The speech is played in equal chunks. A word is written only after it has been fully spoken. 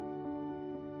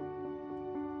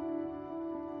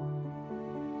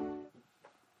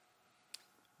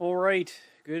All right.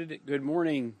 Good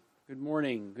morning. Good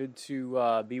morning. Good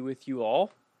to be with you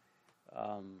all.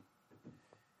 I'm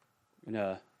going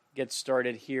to get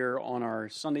started here on our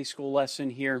Sunday school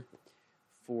lesson here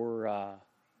for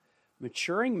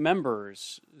maturing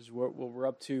members is what we're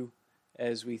up to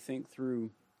as we think through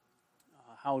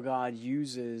how God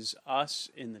uses us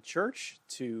in the church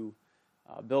to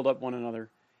build up one another.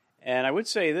 And I would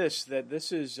say that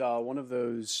this is one of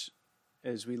those,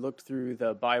 as we looked through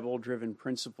the Bible-driven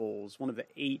principles, one of the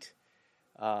 8,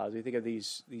 as we think of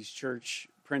these church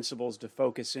principles to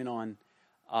focus in on,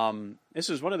 this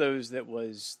was one of those that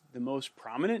was the most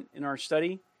prominent in our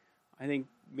study. I think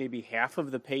maybe half of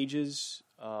the pages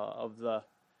of the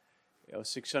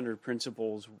 600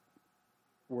 principles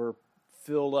were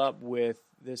filled up with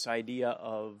this idea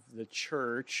of the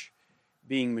church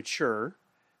being mature,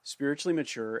 spiritually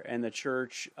mature, and the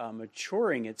church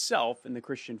maturing itself in the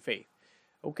Christian faith.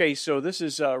 Okay, so this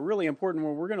is really important.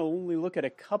 We're going to only look at a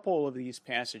couple of these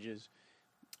passages,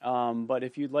 but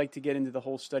if you'd like to get into the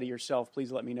whole study yourself,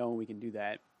 please let me know and we can do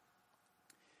that.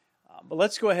 But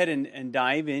let's go ahead and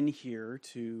dive in here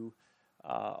to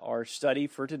our study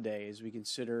for today as we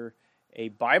consider a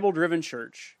Bible-driven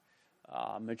church,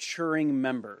 maturing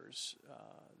members,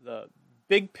 the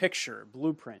big picture,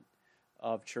 blueprint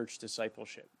of church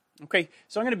discipleship. Okay,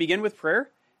 so I'm going to begin with prayer,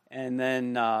 and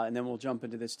then we'll jump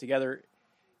into this together.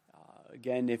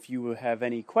 Again, if you have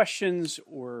any questions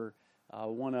or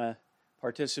want to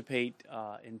participate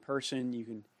in person, you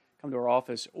can come to our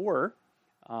office, or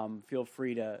feel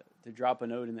free to drop a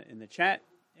note in the chat,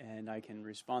 and I can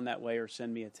respond that way, or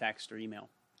send me a text or email.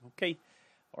 Okay?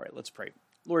 All right, let's pray.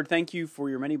 Lord, thank you for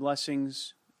your many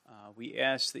blessings. We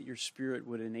ask that your Spirit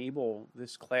would enable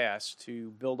this class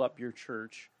to build up your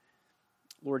church.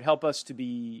 Lord, help us to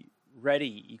be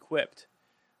ready, equipped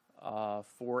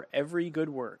for every good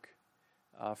work.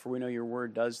 For we know your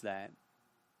word does that.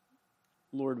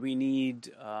 Lord, we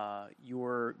need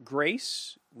your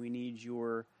grace. We need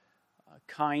your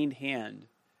kind hand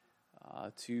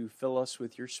to fill us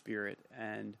with your Spirit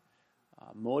and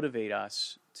motivate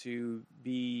us to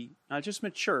be not just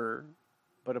mature,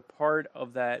 but a part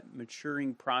of that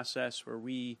maturing process where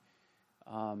we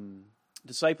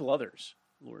disciple others,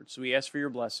 Lord. So we ask for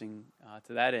your blessing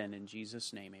to that end. In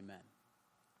Jesus' name, amen.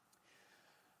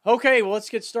 Okay, well, let's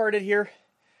get started here.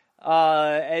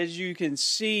 As you can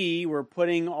see, we're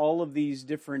putting all of these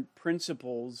different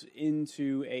principles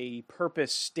into a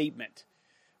purpose statement,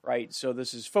 right? So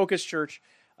this is Focus Church,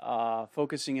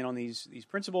 focusing in on these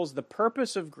principles. The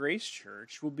purpose of Grace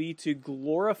Church will be to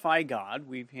glorify God.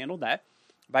 We've handled that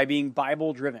by being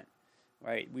Bible-driven,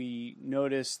 right? We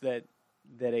notice that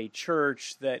a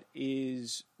church that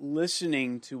is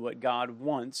listening to what God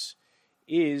wants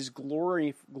is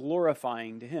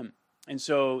glorifying to Him. And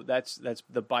so that's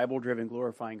the Bible-driven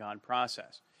glorifying God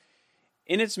process.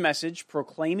 In its message,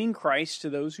 proclaiming Christ to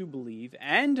those who believe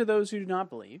and to those who do not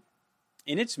believe.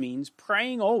 In its means,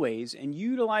 praying always and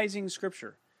utilizing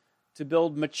Scripture to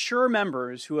build mature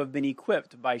members who have been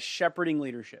equipped by shepherding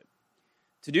leadership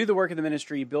to do the work of the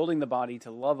ministry, building the body to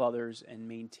love others and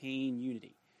maintain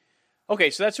unity. Okay,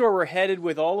 so that's where we're headed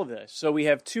with all of this. So we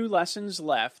have 2 lessons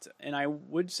left, and I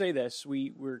would say this,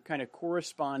 we're kind of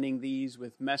corresponding these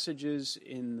with messages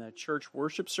in the church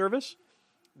worship service.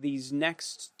 These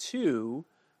next 2,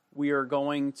 we are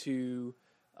going to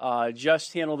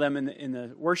just handle them in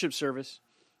the worship service,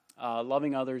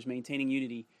 loving others, maintaining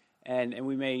unity, and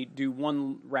we may do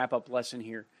one wrap-up lesson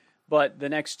here. But the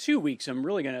next 2 weeks, I'm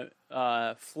really going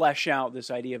to flesh out this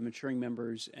idea of maturing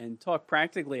members and talk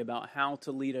practically about how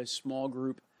to lead a small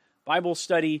group Bible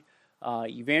study,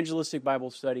 evangelistic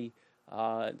Bible study,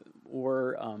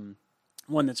 or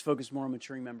one that's focused more on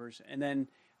maturing members. And then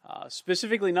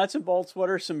specifically nuts and bolts, what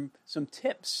are some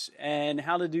tips and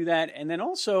how to do that, and then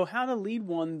also how to lead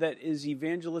one that is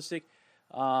evangelistic,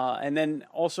 and then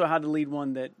also how to lead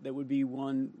one that would be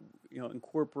one,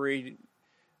 incorporated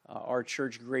our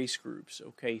church grace groups.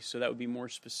 Okay, so that would be more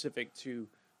specific to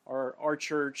our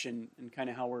church and kind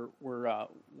of how we're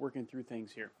working through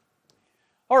things here.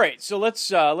 All right, so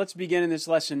let's begin in this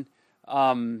lesson.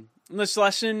 In this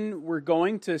lesson, we're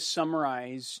going to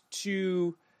summarize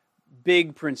 2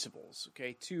 big principles.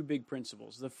 Okay, 2 big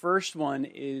principles. The first one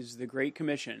is the Great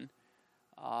Commission,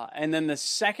 and then the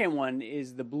second one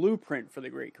is the blueprint for the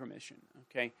Great Commission.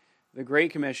 Okay, the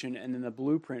Great Commission and then the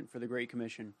blueprint for the Great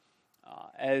Commission.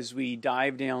 As we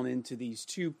dive down into these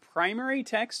 2 primary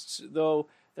texts, though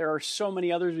there are so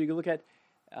many others we can look at.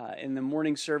 In the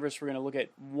morning service, we're going to look at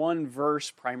one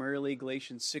verse primarily,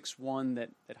 Galatians 6:1,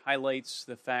 that highlights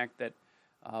the fact that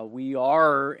we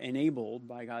are enabled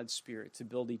by God's Spirit to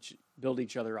build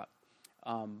each other up.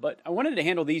 But I wanted to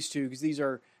handle these two because these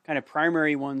are kind of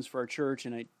primary ones for our church,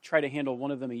 and I try to handle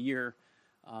one of them a year.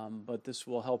 But this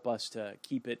will help us to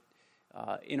keep it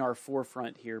in our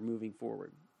forefront here moving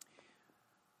forward.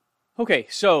 Okay,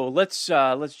 so let's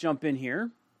jump in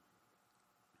here.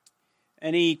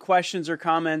 Any questions or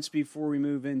comments before we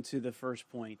move into the first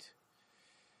point?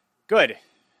 Good.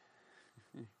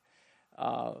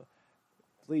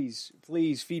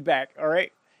 Please feedback, all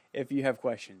right, if you have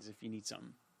questions, if you need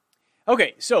something.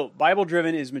 Okay, so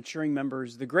Bible-driven is maturing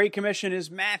members. The Great Commission is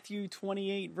Matthew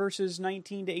 28, verses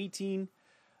 19 to 18.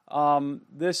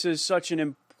 This is such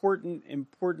an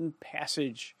important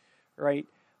passage, right?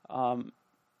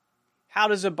 How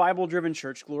does a Bible-driven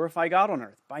church glorify God on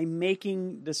earth? By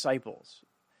making disciples.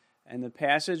 And the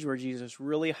passage where Jesus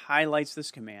really highlights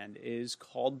this command is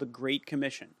called the Great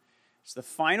Commission. It's the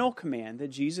final command that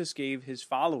Jesus gave his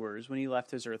followers when he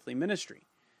left his earthly ministry.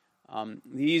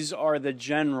 These are the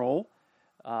general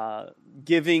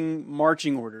giving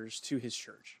marching orders to his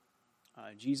church.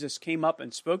 Jesus came up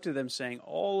and spoke to them saying,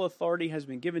 "All authority has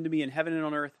been given to me in heaven and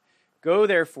on earth. Go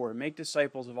therefore and make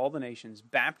disciples of all the nations,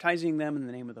 baptizing them in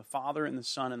the name of the Father and the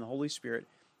Son and the Holy Spirit,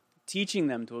 teaching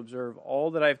them to observe all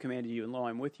that I have commanded you, and lo,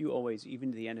 I'm with you always, even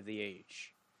to the end of the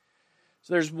age."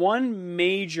 So there's one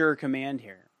major command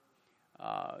here.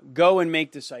 Go and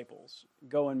make disciples.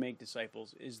 Go and make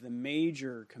disciples is the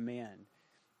major command.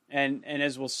 And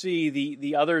as we'll see,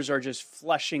 the others are just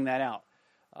fleshing that out.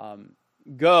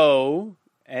 Go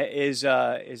is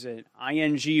an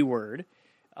ing word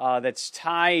that's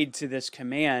tied to this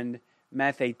command,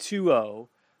 mathetuo,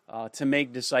 to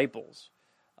make disciples.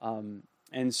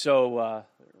 And so, let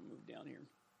me move down here.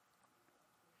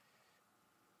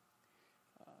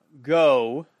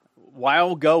 Go,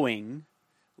 while going,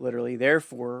 literally,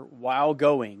 therefore, while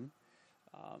going,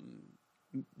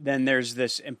 then there's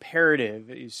this imperative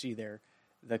that you see there,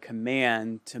 the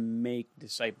command to make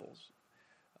disciples.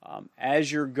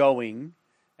 As you're going,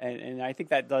 and I think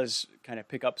that does kind of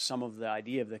pick up some of the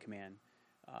idea of the command,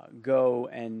 go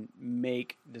and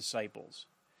make disciples.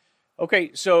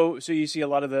 Okay, so you see a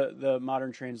lot of the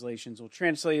modern translations will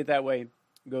translate it that way,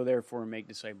 go therefore and make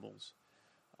disciples.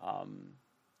 All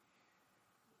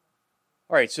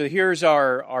right, so here's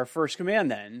our first command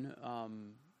then.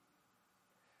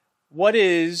 What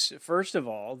is, first of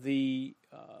all,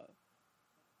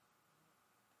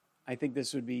 I think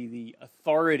this would be the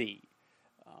authority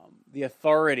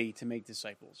to make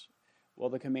disciples. Well,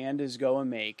 the command is go and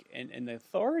make, and the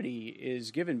authority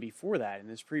is given before that in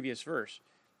this previous verse.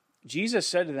 Jesus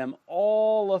said to them,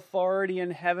 "All authority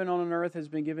in heaven and on earth has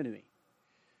been given to me."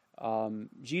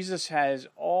 Jesus has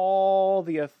all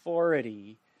the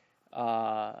authority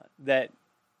that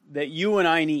you and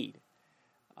I need.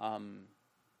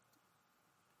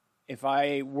 If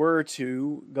I were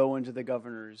to go into the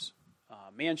governor's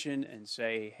mansion and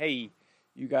say, "Hey,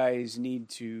 you guys need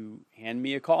to hand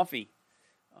me a coffee,"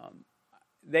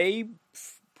 they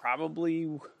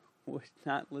probably would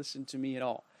not listen to me at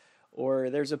all. Or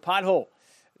there's a pothole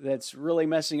that's really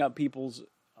messing up people's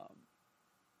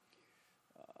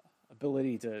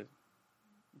ability to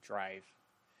drive.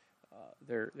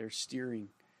 Their steering.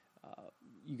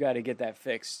 You got to get that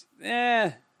fixed.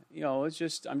 It's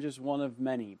just I'm just one of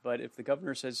many. But if the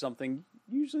governor says something,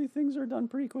 usually things are done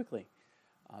pretty quickly.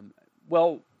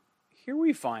 Well, here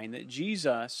we find that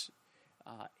Jesus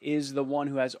is the one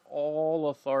who has all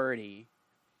authority.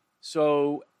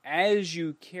 So as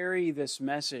you carry this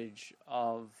message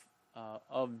of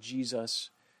Jesus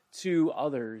to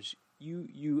others,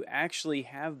 you actually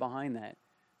have behind that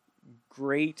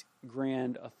great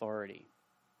grand authority,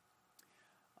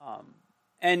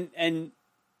 and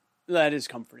that is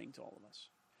comforting to all of us.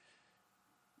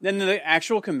 Then the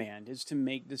actual command is to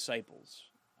make disciples.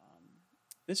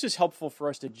 This is helpful for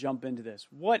us to jump into this.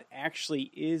 What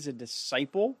actually is a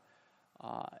disciple?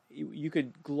 You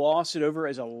could gloss it over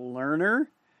as a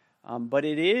learner, but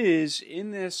it is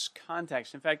in this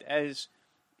context. In fact, as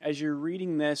you're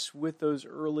reading this with those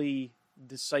early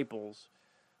disciples,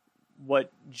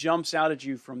 what jumps out at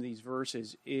you from these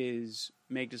verses is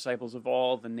make disciples of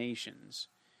all the nations.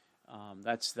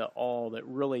 That's the all that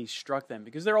really struck them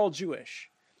because they're all Jewish.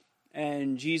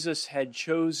 And Jesus had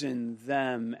chosen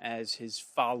them as his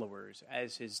followers,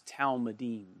 as his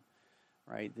Talmudim,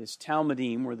 right? This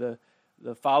Talmudim were the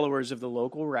followers of the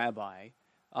local rabbi,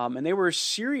 and they were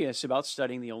serious about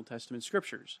studying the Old Testament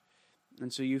scriptures.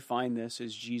 And so you find this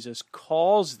as Jesus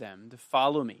calls them to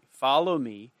follow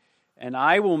me, and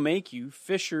I will make you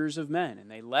fishers of men. And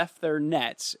they left their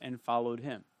nets and followed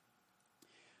him.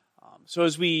 So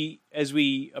as we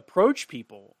approach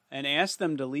people and ask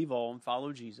them to leave all and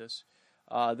follow Jesus,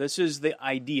 this is the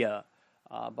idea.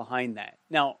 behind that.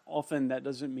 Now, often that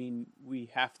doesn't mean we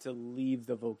have to leave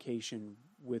the vocation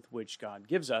with which God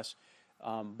gives us,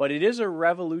 but it is a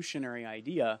revolutionary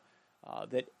idea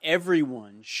that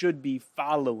everyone should be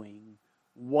following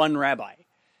one rabbi,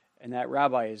 and that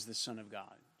rabbi is the Son of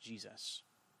God, Jesus.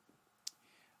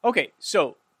 Okay,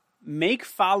 so make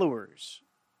followers.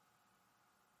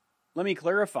 Let me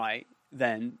clarify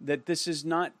then that this is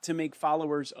not to make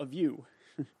followers of you.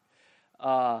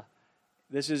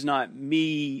 This is not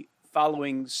me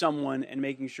following someone and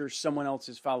making sure someone else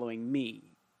is following me.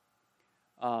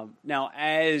 Now,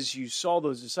 as you saw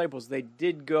those disciples, they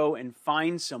did go and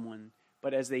find someone,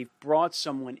 but as they brought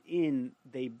someone in,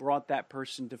 they brought that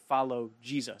person to follow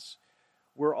Jesus.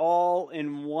 We're all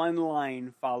in one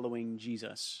line following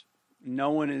Jesus.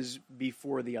 No one is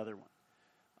before the other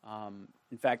one.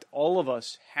 In fact, all of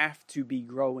us have to be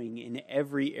growing in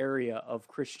every area of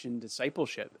Christian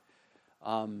discipleship.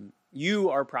 You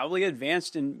are probably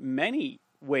advanced in many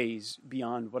ways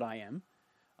beyond what I am.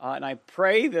 And I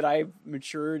pray that I've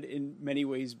matured in many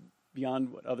ways beyond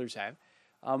what others have.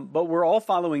 But we're all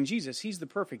following Jesus. He's the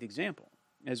perfect example,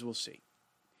 as we'll see.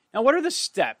 Now, what are the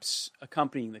steps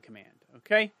accompanying the command?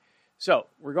 Okay, so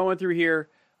we're going through here.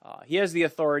 He has the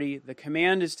authority. The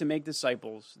command is to make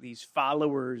disciples, these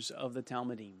followers of the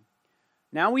Talmudim.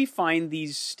 Now we find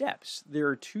these steps. There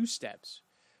are two steps.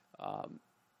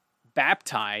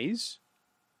 Baptize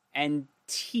and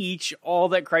teach all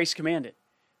that Christ commanded.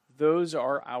 Those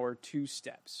are our two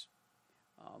steps.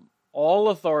 All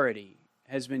authority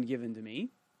has been given to me.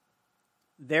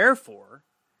 Therefore,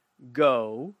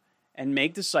 go and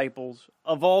make disciples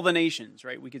of all the nations,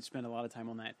 right? We could spend a lot of time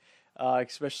on that,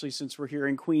 especially since we're here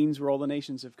in Queens where all the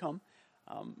nations have come.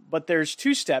 But there's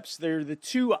two steps. They're the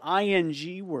two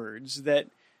ing words that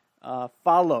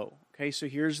follow. Okay, so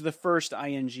here's the first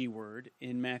ing word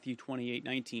in Matthew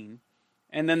 28:19.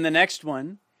 And then the next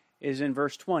one is in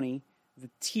verse 20, the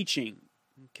teaching.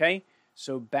 Okay,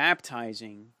 so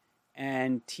baptizing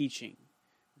and teaching.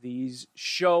 These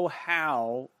show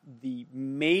how the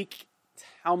make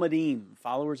Talmudim,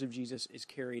 followers of Jesus, is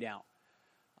carried out.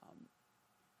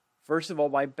 First of all,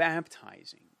 by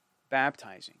baptizing.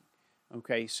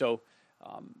 Okay, so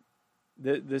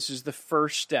this is the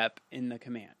first step in the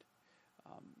command.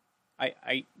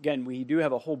 Again, we do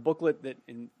have a whole booklet that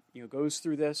goes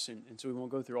through this, and so we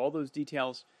won't go through all those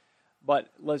details. But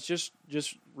let's just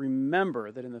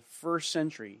remember that in the first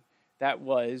century, that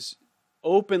was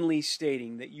openly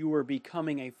stating that you were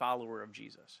becoming a follower of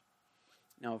Jesus.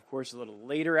 Now, of course, a little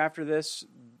later after this,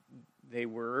 they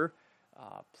were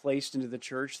placed into the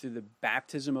church through the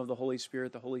baptism of the Holy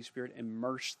Spirit. The Holy Spirit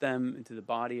immersed them into the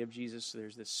body of Jesus. So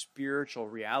there's this spiritual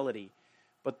reality.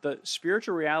 But the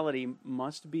spiritual reality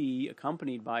must be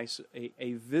accompanied by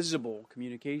a visible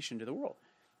communication to the world.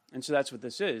 And so that's what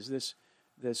this is.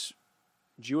 This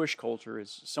Jewish culture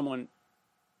is someone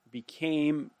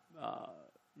became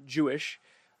Jewish,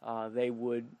 they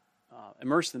would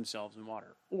immerse themselves in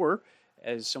water. Or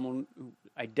as someone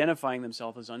identifying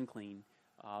themselves as unclean,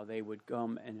 they would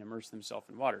come and immerse themselves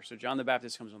in water. So John the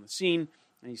Baptist comes on the scene,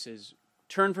 and he says,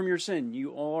 turn from your sin. You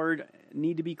all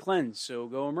need to be cleansed, so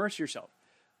go immerse yourself.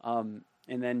 And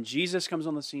then Jesus comes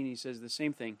on the scene, and he says the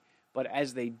same thing. But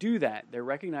as they do that, they're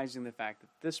recognizing the fact that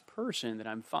this person that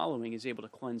I'm following is able to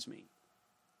cleanse me.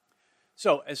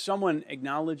 So as someone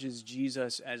acknowledges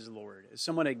Jesus as Lord, as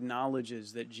someone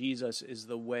acknowledges that Jesus is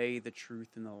the way, the truth,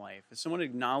 and the life, as someone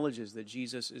acknowledges that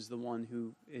Jesus is the one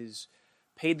who is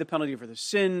paid the penalty for their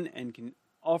sin and can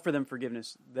offer them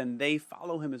forgiveness, then they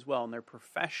follow him as well. And their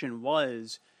profession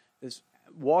was, this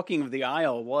walking of the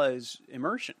aisle was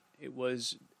immersion. It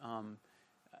was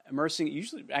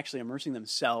immersing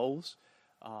themselves,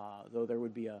 though there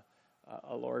would be a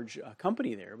large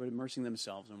company there, but immersing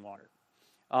themselves in water.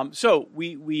 So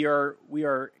we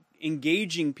are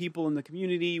engaging people in the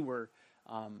community. We're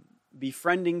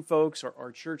befriending folks.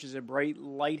 Our church is a bright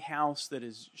lighthouse that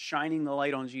is shining the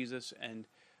light on Jesus, and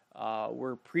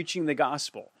we're preaching the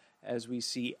gospel as we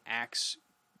see Acts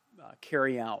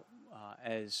carry out.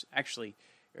 As actually,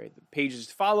 right, the pages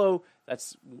to follow,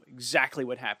 that's exactly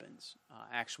what happens.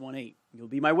 Acts 1:8. You'll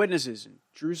be my witnesses in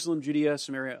Jerusalem, Judea,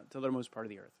 Samaria, to the uttermost part of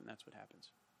the earth, and that's what happens.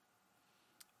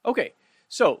 Okay.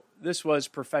 So this was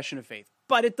profession of faith,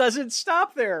 but it doesn't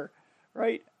stop there,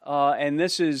 right? And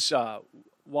this is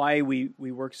why we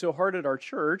work so hard at our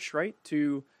church, right?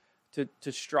 To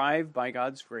strive by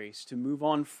God's grace to move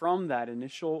on from that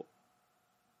initial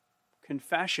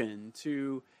confession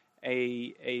to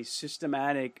a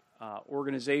systematic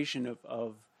organization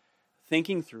of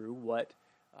thinking through what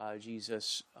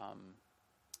Jesus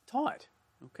taught.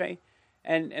 Okay,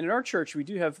 and in our church we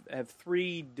do have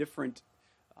three different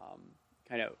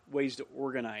kind of ways to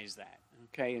organize that.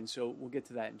 Okay, and so we'll get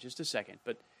to that in just a second,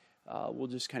 but we'll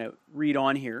just kind of read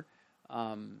on here.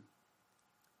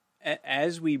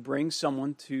 As we bring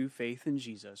someone to faith in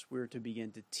Jesus, we're to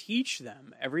begin to teach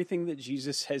them everything that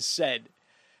Jesus has said,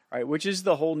 right, which is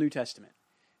the whole New Testament.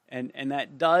 And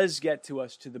that does get to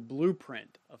us to the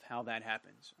blueprint of how that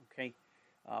happens, okay?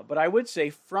 But I would say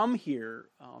from here,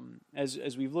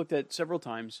 as we've looked at several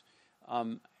times,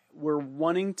 we're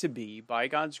wanting to be, by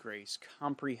God's grace,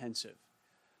 comprehensive.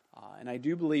 And I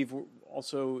do believe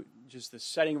also just the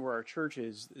setting where our church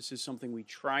is, this is something we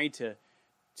try to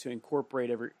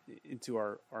incorporate into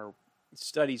our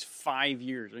studies 5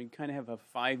 years. We kind of have a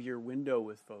 5-year window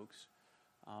with folks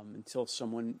until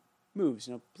someone moves.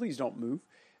 Now, please don't move,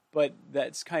 but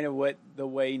that's kind of the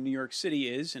way New York City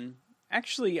is. And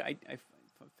actually, I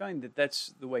find that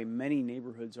that's the way many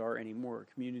neighborhoods are anymore.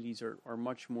 Communities are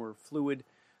much more fluid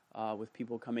with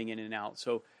people coming in and out.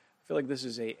 So I feel like this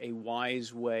is a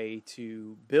wise way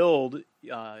to build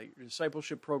your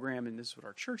discipleship program, and this is what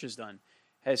our church has done.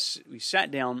 We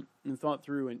sat down and thought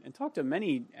through and talked to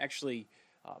many, actually,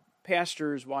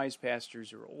 pastors, wise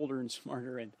pastors who are older and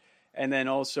smarter, and then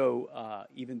also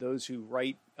even those who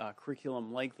write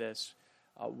curriculum like this.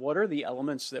 What are the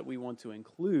elements that we want to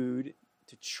include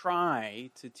to try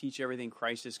to teach everything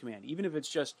Christ has commanded, even if it's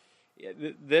just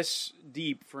this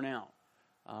deep for now?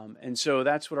 And so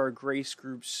that's what our Grace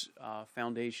Group's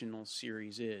foundational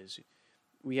series is.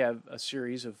 We have a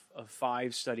series of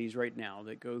 5 studies right now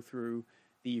that go through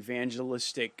the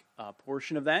evangelistic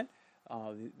portion of that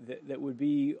would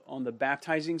be on the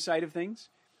baptizing side of things.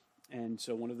 And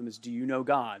so one of them is, Do You Know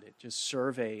God? It just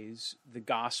surveys the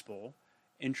gospel,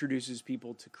 introduces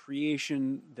people to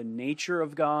creation, the nature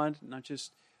of God, not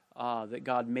just that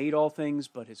God made all things,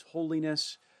 but his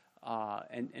holiness,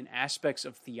 and aspects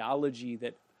of theology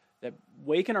that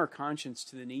waken our conscience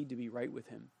to the need to be right with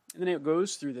him. And then it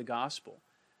goes through the gospel.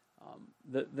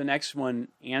 The next one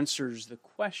answers the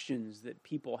questions that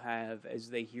people have as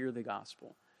they hear the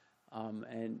gospel.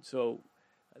 And so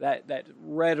that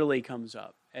readily comes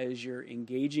up as you're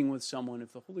engaging with someone.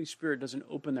 If the Holy Spirit doesn't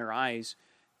open their eyes,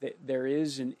 that there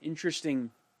is an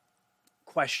interesting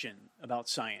question about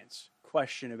science,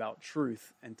 question about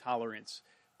truth and tolerance,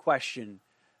 question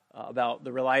about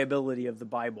the reliability of the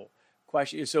Bible,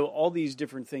 question. So all these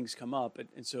different things come up,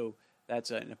 and so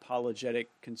that's an apologetic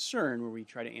concern where we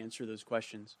try to answer those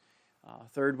questions.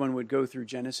 Third one would go through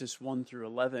Genesis 1 through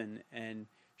 11 and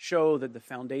show that the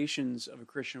foundations of a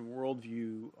Christian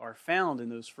worldview are found in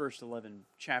those first 11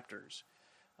 chapters.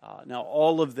 Now,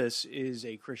 all of this is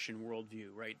a Christian worldview,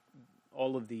 right?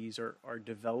 All of these are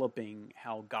developing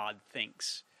how God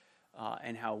thinks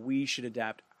and how we should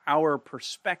adapt our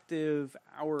perspective,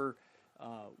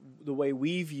 the way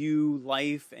we view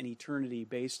life and eternity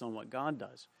based on what God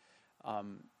does.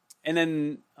 And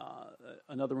then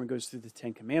another one goes through the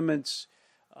 10 Commandments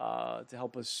to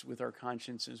help us with our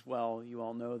conscience as well. You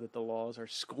all know that the law is our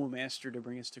schoolmaster to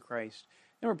bring us to Christ.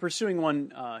 And we're pursuing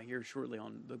one here shortly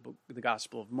on the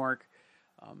Gospel of Mark.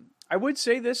 I would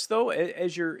say this, though,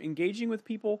 as you're engaging with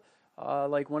people,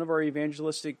 like one of our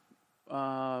evangelistic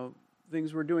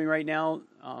things we're doing right now,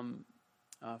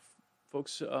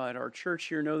 folks at our church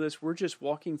here know this. We're just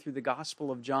walking through the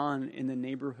Gospel of John in the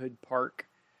neighborhood park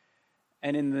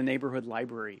and in the neighborhood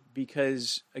library,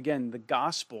 because, again, the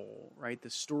gospel, right, the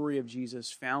story of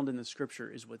Jesus found in the Scripture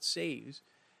is what saves.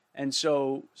 And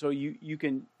so you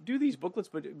can do these booklets,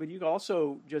 but you can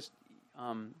also just,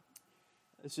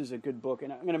 this is a good book,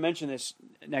 and I'm going to mention this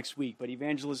next week, but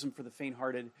Evangelism for the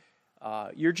Faint-Hearted,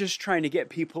 you're just trying to get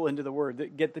people into the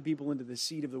Word, get the people into the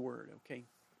seed of the Word, okay?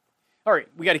 All right,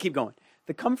 we got to keep going.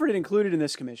 The comfort included in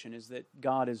this commission is that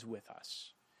God is with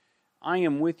us. I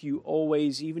am with you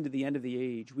always, even to the end of the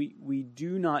age. We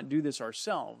do not do this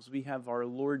ourselves. We have our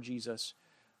Lord Jesus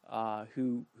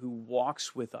who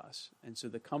walks with us. And so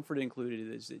the comfort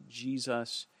included is that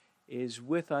Jesus is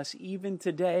with us even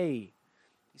today.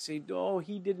 You say, oh,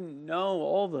 he didn't know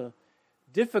all the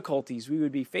difficulties we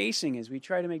would be facing as we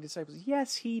try to make disciples.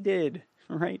 Yes, he did,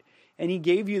 right? And he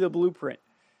gave you the blueprint,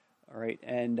 all right?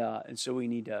 And so we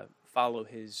need to follow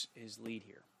his lead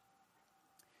here.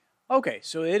 Okay,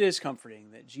 so it is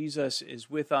comforting that Jesus is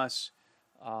with us,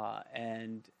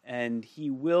 and he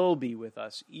will be with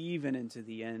us even into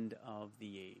the end of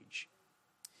the age.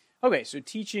 Okay, so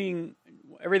teaching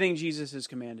everything Jesus has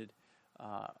commanded.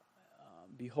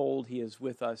 Behold, he is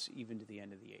with us even to the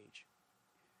end of the age.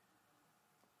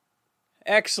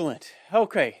 Excellent.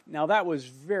 Okay, now that was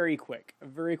very quick, a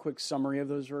very quick summary of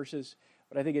those verses,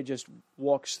 but I think it just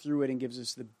walks through it and gives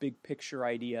us the big picture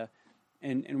idea.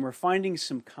 And we're finding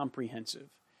some comprehensive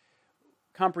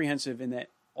in that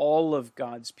all of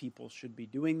God's people should be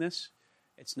doing this.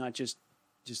 It's not just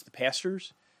the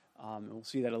pastors. And we'll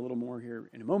see that a little more here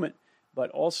in a moment. But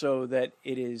also that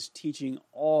it is teaching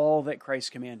all that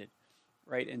Christ commanded,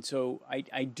 right? And so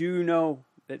I do know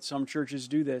that some churches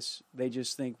do this. They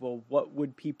just think, well, what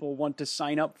would people want to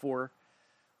sign up for?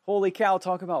 Holy cow,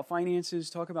 talk about finances,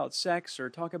 talk about sex, or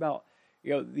talk about,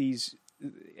 these,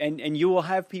 and you will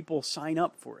have people sign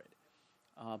up for it.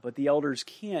 But the elders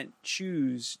can't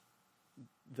choose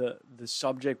the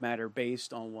subject matter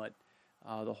based on what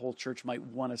the whole church might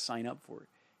want to sign up for.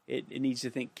 It needs to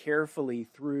think carefully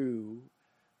through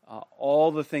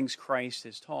all the things Christ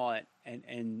has taught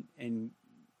and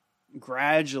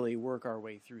gradually work our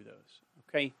way through those.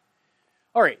 Okay?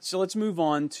 All right, so let's move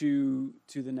on to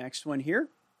the next one here.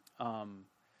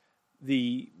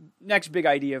 The next big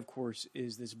idea, of course,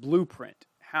 is this blueprint.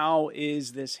 How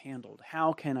is this handled?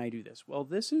 How can I do this? Well,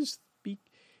 this is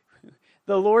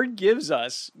the Lord gives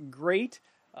us great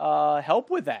help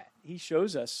with that. He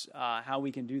shows us how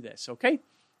we can do this. Okay?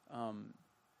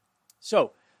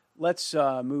 So let's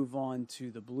move on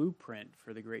to the blueprint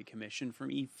for the Great Commission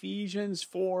from Ephesians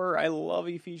 4. I love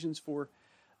Ephesians 4.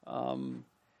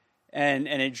 And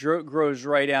it grows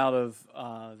right out of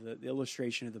the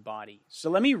illustration of the body. So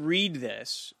let me read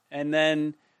this, and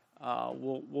then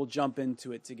we'll jump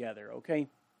into it together, okay?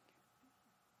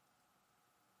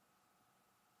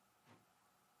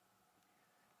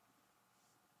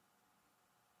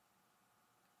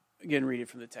 Again, read it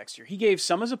from the text here. He gave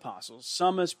some as apostles,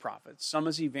 some as prophets, some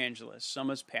as evangelists, some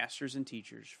as pastors and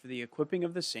teachers for the equipping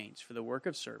of the saints, for the work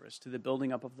of service, to the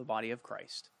building up of the body of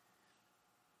Christ.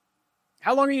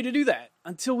 How long are you to do that?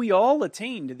 Until we all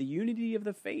attain to the unity of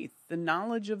the faith, the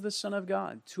knowledge of the Son of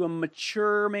God, to a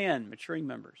mature man, maturing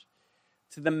members,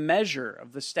 to the measure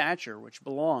of the stature which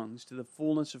belongs to the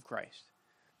fullness of Christ.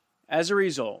 As a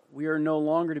result, we are no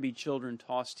longer to be children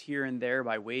tossed here and there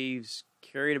by waves,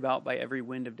 carried about by every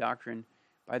wind of doctrine,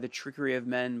 by the trickery of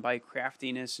men, by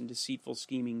craftiness and deceitful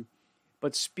scheming.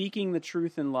 But speaking the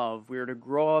truth in love, we are to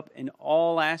grow up in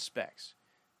all aspects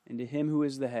into Him who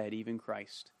is the head, even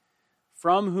Christ,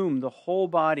 from whom the whole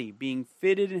body, being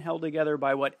fitted and held together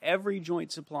by what every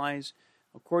joint supplies,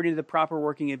 according to the proper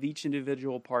working of each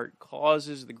individual part,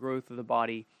 causes the growth of the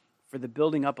body for the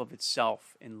building up of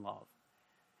itself in love.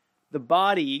 The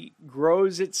body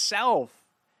grows itself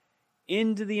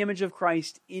into the image of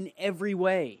Christ in every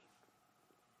way.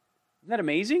 Isn't that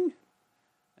amazing?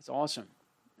 That's awesome.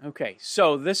 Okay,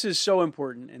 so this is so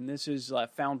important, and this is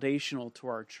foundational to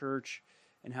our church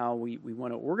and how we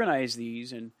want to organize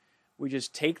these, and we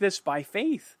just take this by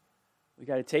faith. We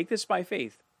got to take this by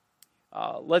faith.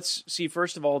 Let's see,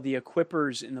 first of all, the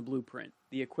equippers in the blueprint.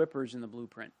 The equippers in the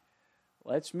blueprint.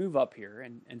 Let's move up here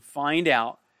and find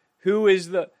out who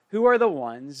are the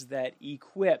ones that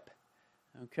equip.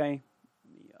 Okay?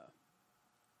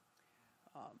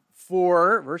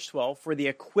 For, verse 12, for the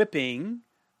equipping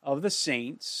of the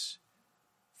saints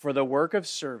for the work of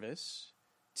service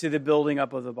to the building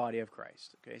up of the body of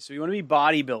Christ. Okay, so we want to be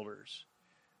bodybuilders.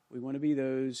 We want to be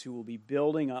those who will be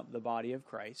building up the body of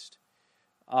Christ.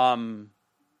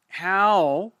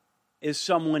 How is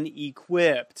someone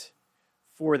equipped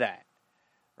for that?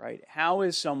 Right? How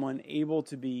is someone able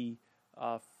to be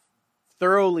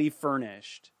thoroughly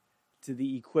furnished to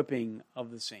the equipping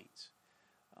of the saints?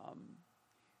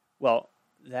 Well,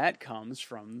 that comes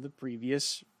from the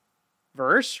previous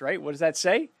verse, right? What does that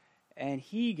say? And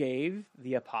He gave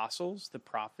the apostles, the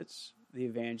prophets, the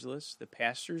evangelists, the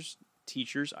pastors,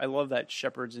 teachers. I love that,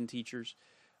 shepherds and teachers.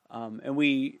 And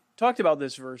we talked about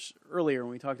this verse earlier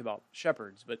when we talked about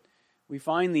shepherds, but we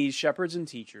find these shepherds and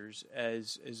teachers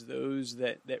as those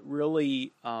that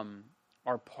really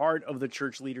are part of the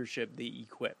church leadership that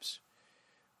equips.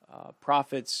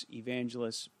 Prophets,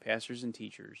 evangelists, pastors, and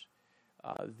teachers.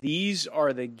 These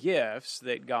are the gifts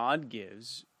that God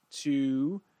gives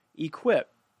to equip.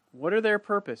 What are their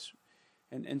purpose?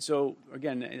 And so,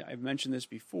 again, I've mentioned this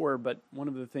before, but one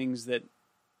of the things that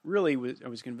really I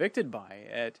was convicted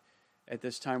by at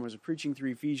this time was preaching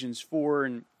through Ephesians 4,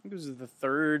 and I think it was the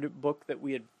third book that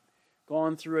we had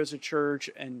gone through as a church,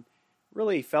 and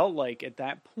really felt like at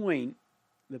that point,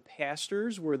 the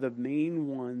pastors were the main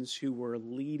ones who were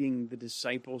leading the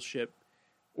discipleship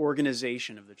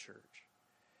organization of the church.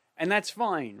 And that's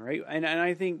fine, right? And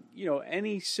I think,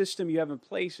 any system you have in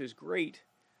place is great,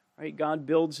 right? God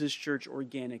builds His church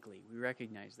organically. We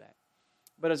recognize that.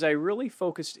 But as I really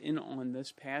focused in on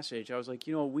this passage, I was like,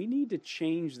 we need to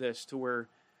change this to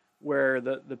where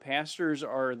the pastors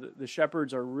the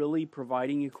shepherds are really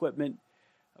providing equipment,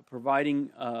 providing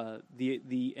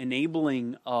the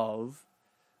enabling of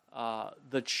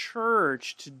the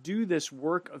church to do this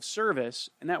work of service,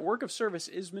 and that work of service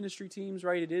is ministry teams,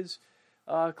 right? It is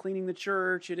cleaning the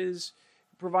church. It is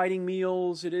providing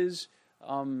meals. It is,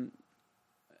 all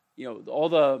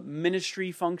the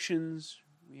ministry functions.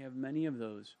 We have many of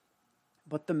those.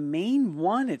 But the main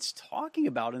one it's talking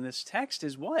about in this text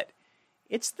is what?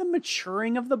 It's the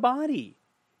maturing of the body.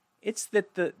 It's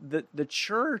that the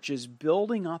church is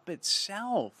building up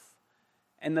itself.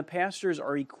 And the pastors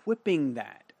are equipping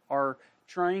that, are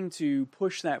trying to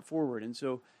push that forward. And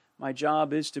so my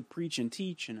job is to preach and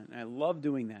teach, and I love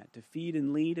doing that, to feed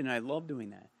and lead, and I love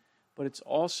doing that. But it's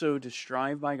also to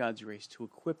strive by God's grace to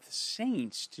equip the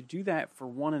saints to do that for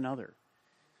one another.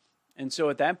 And so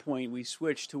at that point, we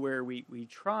switched to where we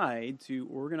tried to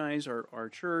organize our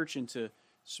church into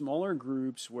smaller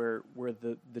groups where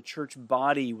the church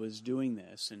body was doing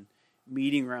this and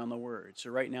meeting around the Word. So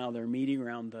right now, they're meeting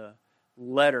around the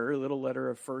little letter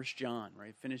of 1 John,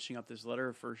 right? Finishing up this letter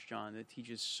of 1 John that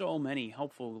teaches so many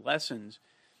helpful lessons.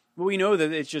 But we know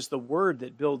that it's just the Word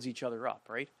that builds each other up,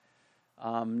 right?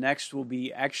 Next, we'll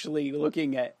be actually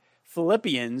looking at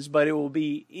Philippians, but it will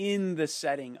be in the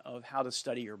setting of how to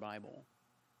study your Bible.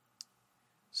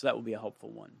 So that will be a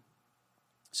helpful one.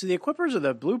 So the equippers of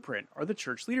the blueprint are the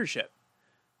church leadership.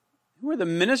 Who are the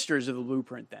ministers of the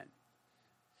blueprint then?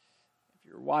 If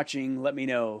you're watching, let me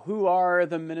know. Who are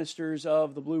the ministers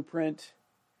of the blueprint?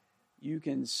 You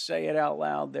can say it out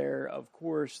loud there. Of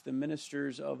course, the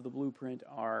ministers of the blueprint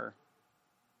are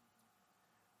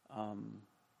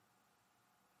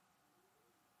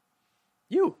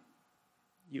you,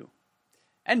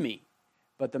 and me.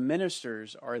 But the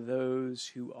ministers are those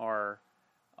who are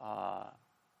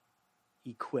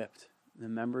equipped, the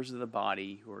members of the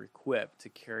body who are equipped to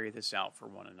carry this out for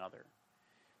one another.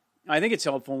 I think it's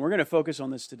helpful, and we're going to focus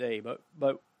on this today,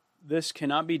 but this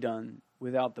cannot be done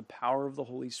without the power of the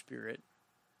Holy Spirit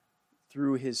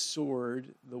through His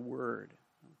sword, the Word,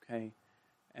 okay?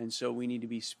 And so we need to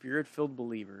be Spirit-filled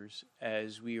believers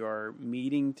as we are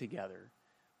meeting together,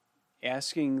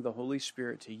 asking the Holy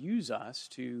Spirit to use us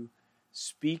to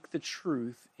speak the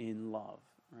truth in love,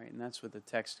 right? And that's what the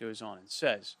text goes on and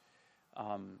says.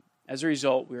 As a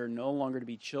result, we are no longer to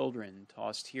be children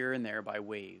tossed here and there by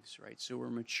waves, right? So we're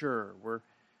mature.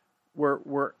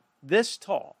 We're this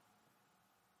tall.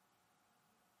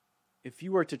 If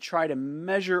you were to try to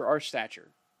measure our stature,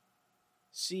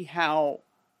 see how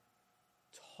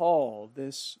tall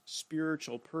this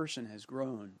spiritual person has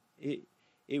grown. It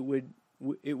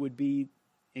would be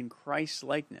in Christ's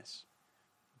likeness.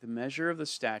 The measure of the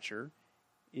stature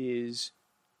is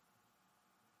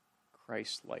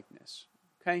Christ's likeness.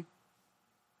 Okay?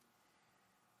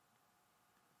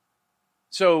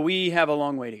 So we have a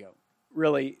long way to go.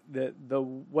 Really,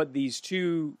 what these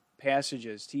two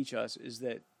passages teach us is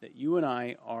that you and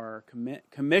I are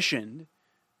commissioned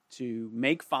to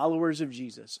make followers of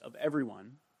Jesus, of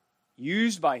everyone,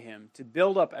 used by Him to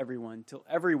build up everyone till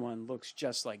everyone looks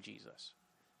just like Jesus.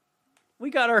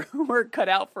 We got our work cut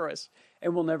out for us,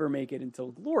 and we'll never make it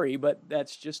until glory, but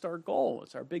that's just our goal.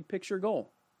 It's our big picture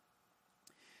goal.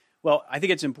 Well, I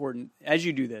think it's important, as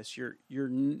you do this, you're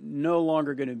no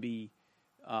longer going to be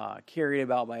carried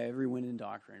about by every wind and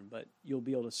doctrine, but you'll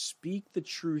be able to speak the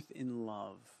truth in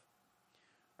love.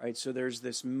 Right? So there's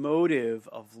this motive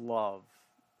of love,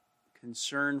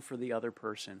 concern for the other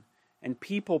person, and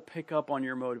people pick up on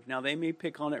your motive. Now, they may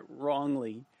pick on it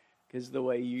wrongly, because the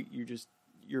way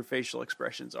your facial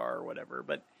expressions are or whatever,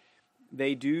 but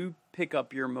they do pick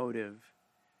up your motive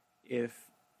if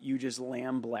you just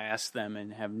lambaste them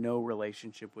and have no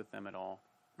relationship with them at all,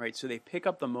 right? So they pick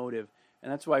up the motive,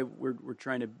 and that's why we're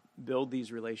trying to build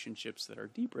these relationships that are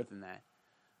deeper than that,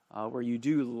 where you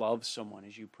do love someone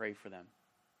as you pray for them.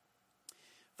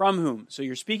 From whom, so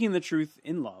you're speaking the truth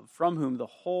in love, from whom the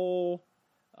whole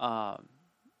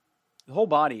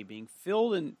body being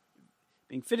fitted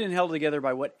and held together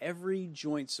by what every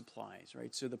joint supplies,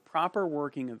 right? So the proper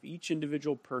working of each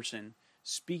individual person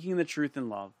speaking the truth in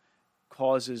love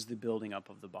causes the building up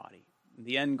of the body.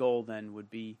 The end goal then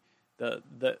would be that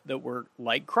we're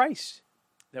like Christ,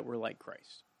 that we're like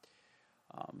Christ.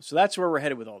 So that's where we're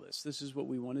headed with all this. This is what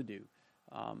we want to do.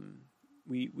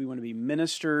 We want to be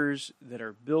ministers that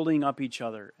are building up each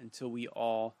other until we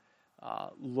all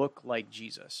look like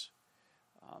Jesus.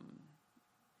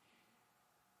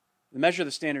 The measure of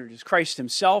the standard is Christ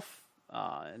Himself,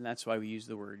 and that's why we use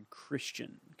the word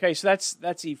Christian. Okay, so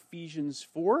that's Ephesians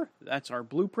 4. That's our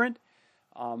blueprint.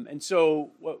 And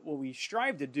so what we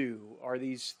strive to do are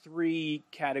these three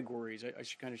categories. I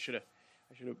should have.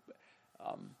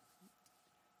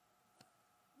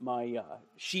 My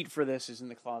sheet for this is in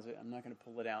the closet. I'm not going to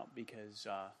pull it out because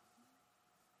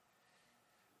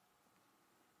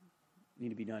need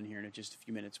to be done here in just a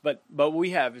few minutes. But what we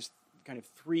have is kind of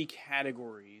three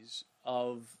categories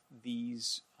of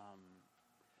these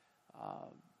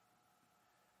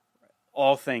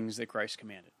all things that Christ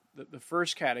commanded. The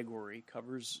first category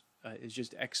covers is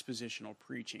just expositional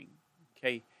preaching.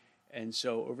 Okay, and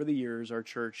so over the years, our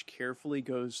church carefully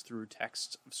goes through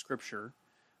texts of Scripture,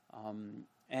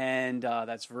 and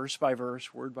that's verse by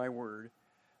verse, word by word,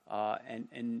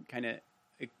 and kind of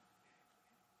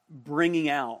bringing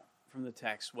out from the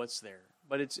text what's there.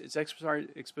 But it's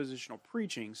expositional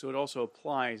preaching, so it also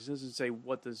applies. It doesn't say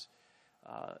what does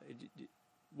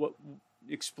what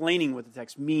explaining what the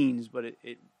text means, but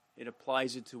it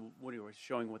applies it to what he was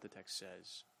showing what the text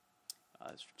says.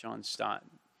 John Stott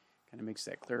kind of makes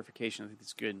that clarification. I think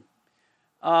that's good.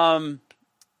 And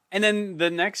then the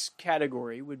next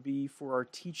category would be for our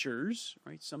teachers,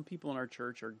 right? Some people in our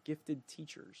church are gifted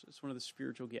teachers. It's one of the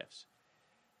spiritual gifts.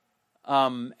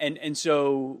 And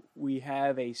so we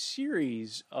have a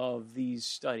series of these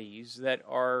studies that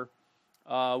are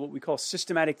what we call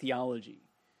systematic theology,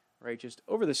 right? Just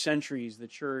over the centuries, the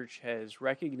church has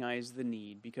recognized the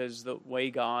need, because the way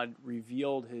God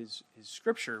revealed his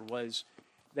Scripture was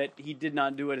that he did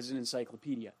not do it as an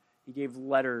encyclopedia. He gave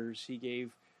letters, he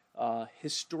gave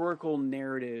historical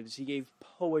narratives, he gave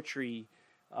poetry,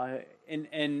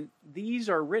 and these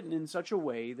are written in such a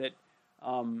way that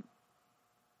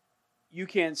you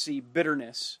can't see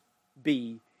bitterness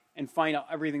and find out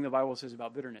everything the Bible says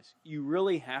about bitterness. You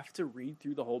really have to read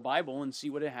through the whole Bible and see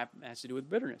what it has to do with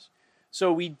bitterness.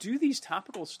 So we do these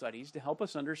topical studies to help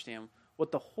us understand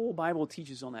what the whole Bible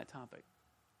teaches on that topic,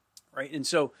 right? And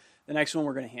so the next one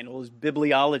we're going to handle is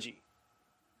bibliology.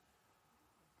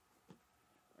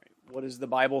 Right. What does the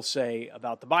Bible say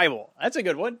about the Bible? That's a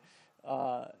good one.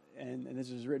 And this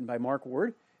is written by Mark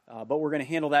Ward. But we're going to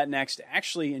handle that next.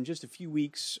 Actually, in just a few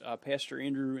weeks, Pastor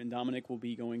Andrew and Dominic will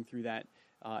be going through that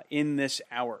in this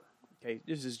hour. Okay,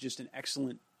 this is just an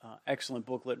excellent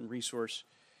booklet and resource.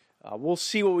 We'll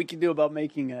see what we can do about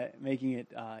making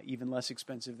it even less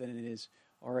expensive than it is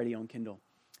already on Kindle.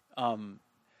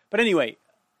 But anyway,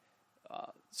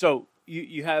 so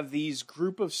you have these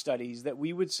group of studies that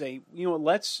we would say,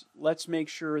 let's make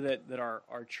sure that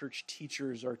our church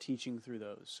teachers are teaching through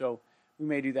those. So we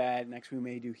may do that. Next, we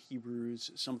may do Hebrews,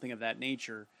 something of that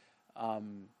nature,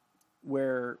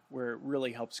 where it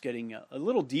really helps getting a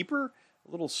little deeper,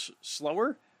 a little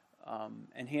slower,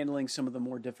 and handling some of the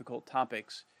more difficult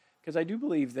topics. Because I do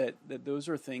believe that those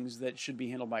are things that should be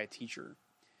handled by a teacher.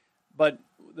 But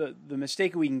the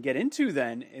mistake we can get into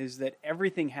then is that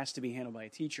everything has to be handled by a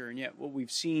teacher. And yet what we've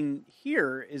seen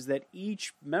here is that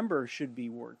each member should be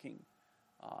working.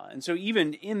 And so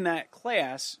even in that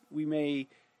class, we may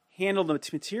handle the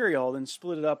material, then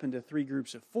split it up into 3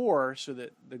 groups of 4 so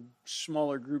that the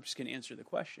smaller groups can answer the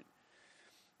question.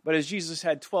 But as Jesus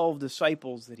had 12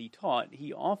 disciples that he taught,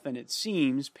 he often, it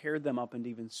seems, paired them up into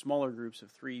even smaller groups of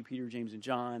 3, Peter, James, and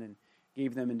John, and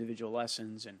gave them individual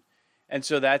lessons. And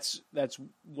so that's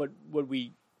what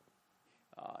we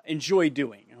enjoy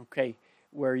doing, okay,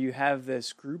 where you have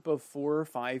this group of 4 or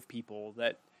 5 people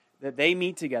that they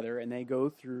meet together and they go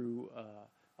through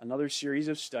another series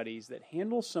of studies that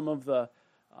handle some of the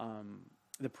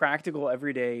practical,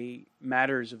 everyday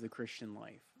matters of the Christian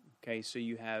life. Okay, so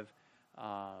you have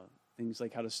things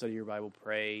like how to study your Bible,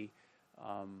 pray,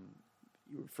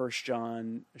 1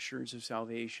 John, assurance of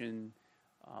salvation,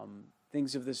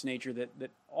 things of this nature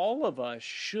that all of us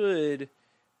should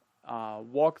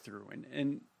walk through.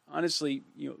 And honestly,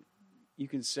 you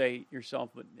can say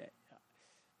yourself, but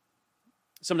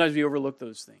sometimes we overlook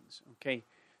those things. Okay.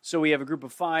 So we have a group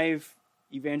of 5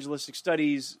 evangelistic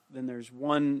studies. Then there's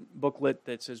one booklet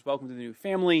that says, Welcome to the New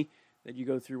Family, that you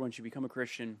go through once you become a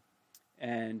Christian.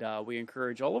 And we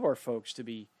encourage all of our folks to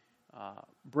be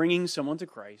bringing someone to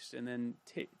Christ, and then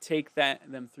take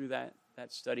them through that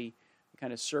study. It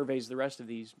kind of surveys the rest of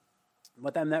these.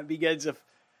 But then that begins a 5-year.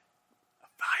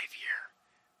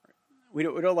 We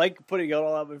don't like putting it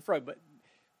all up in front, but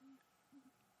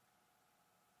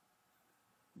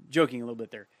joking a little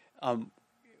bit there.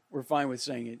 We're fine with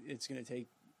saying it's going to take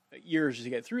years to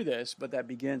get through this, but that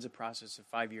begins a process of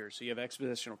 5 years. So you have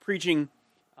expositional preaching,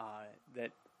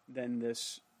 that then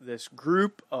this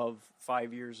group of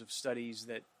 5 years of studies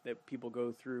that people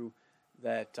go through,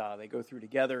 that they go through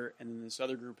together, and then this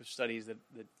other group of studies that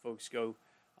folks go,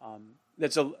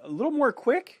 that's a little more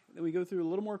quick, that we go through a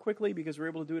little more quickly because we're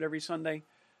able to do it every Sunday,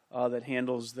 that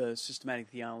handles the systematic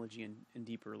theology in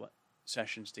deeper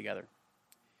sessions together.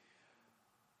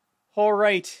 All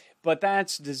right, but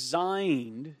that's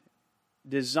designed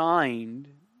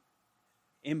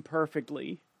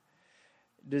imperfectly,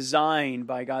 designed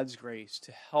by God's grace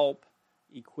to help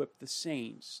equip the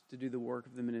saints to do the work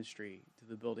of the ministry, to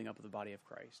the building up of the body of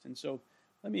Christ. And so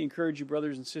let me encourage you,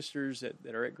 brothers and sisters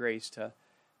that are at Grace, to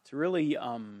really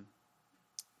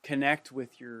connect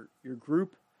with your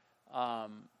group.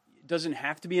 It doesn't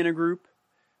have to be in a group,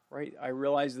 right? I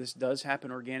realize this does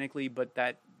happen organically, but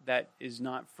that is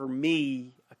not, for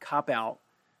me, a cop-out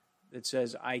that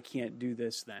says I can't do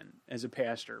this then as a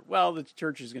pastor. Well, the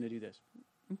church is going to do this.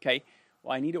 Okay,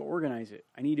 well, I need to organize it.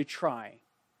 I need to try.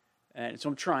 And so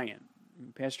I'm trying.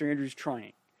 Pastor Andrew's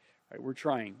trying. Right, we're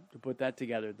trying to put that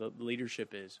together. The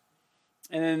leadership is.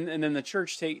 And then the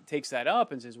church takes that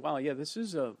up and says, "Wow, yeah, this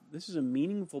is a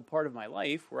meaningful part of my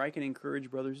life where I can encourage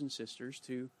brothers and sisters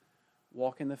to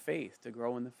walk in the faith, to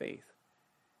grow in the faith."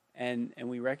 And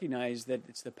we recognize that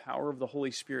it's the power of the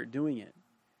Holy Spirit doing it.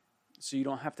 So you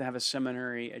don't have to have a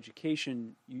seminary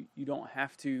education. You don't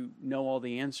have to know all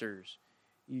the answers.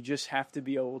 You just have to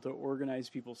be able to organize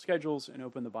people's schedules and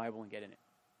open the Bible and get in it.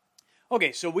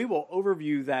 Okay, so we will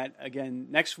overview that again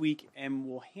next week, and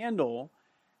we'll handle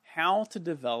how to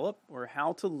develop or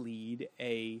how to lead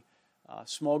a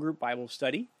small group Bible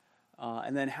study,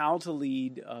 and then how to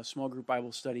lead a small group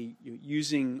Bible study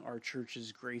using our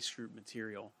church's Grace Group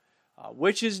material,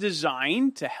 which is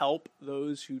designed to help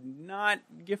those who are not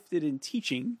gifted in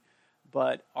teaching,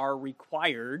 but are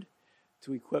required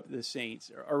to equip the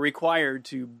saints, are required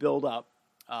to build up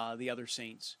the other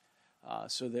saints.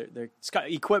 So it's got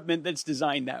equipment that's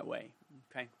designed that way.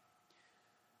 Okay.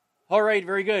 All right,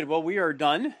 very good. Well, we are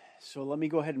done. So let me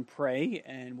go ahead and pray,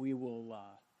 and we will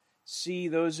see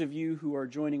those of you who are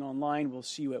joining online. We'll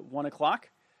see you at 1 o'clock.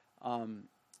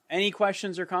 Any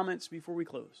questions or comments before we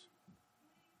close?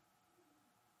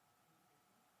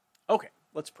 Okay,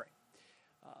 let's pray.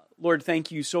 Lord,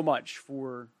 thank you so much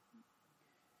for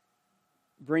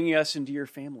bringing us into your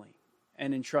family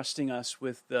and entrusting us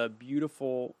with the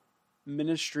beautiful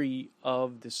ministry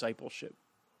of discipleship.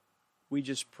 We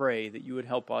just pray that you would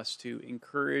help us to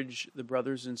encourage the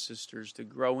brothers and sisters to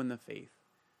grow in the faith,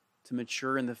 to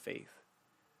mature in the faith,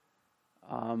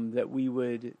 that we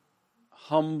would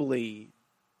humbly,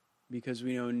 because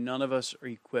we know none of us are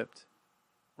equipped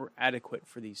or adequate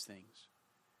for these things.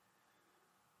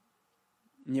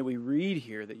 And yet we read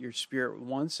here that your Spirit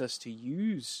wants to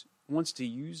use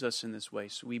us in this way,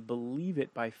 so we believe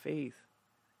it by faith.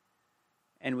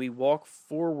 And we walk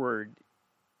forward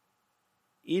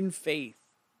in faith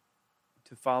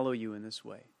to follow you in this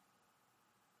way.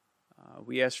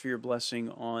 We ask for your blessing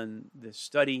on this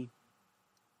study.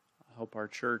 Help our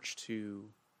church to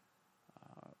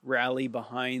rally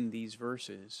behind these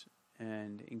verses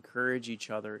and encourage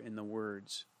each other in the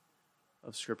words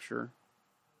of Scripture.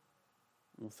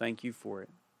 We'll thank you for it.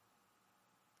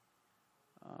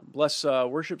 Bless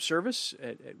worship service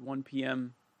at 1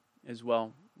 p.m. as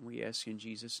well. We ask in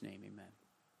Jesus' name, amen.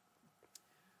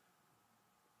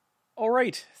 All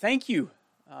right, thank you.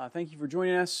 Thank you for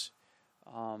joining us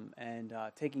and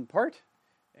taking part.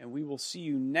 And we will see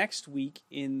you next week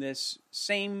in this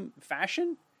same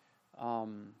fashion.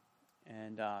 And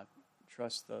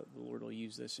trust the Lord will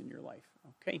use this in your life.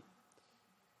 Okay.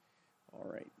 All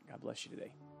right. God bless you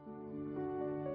today.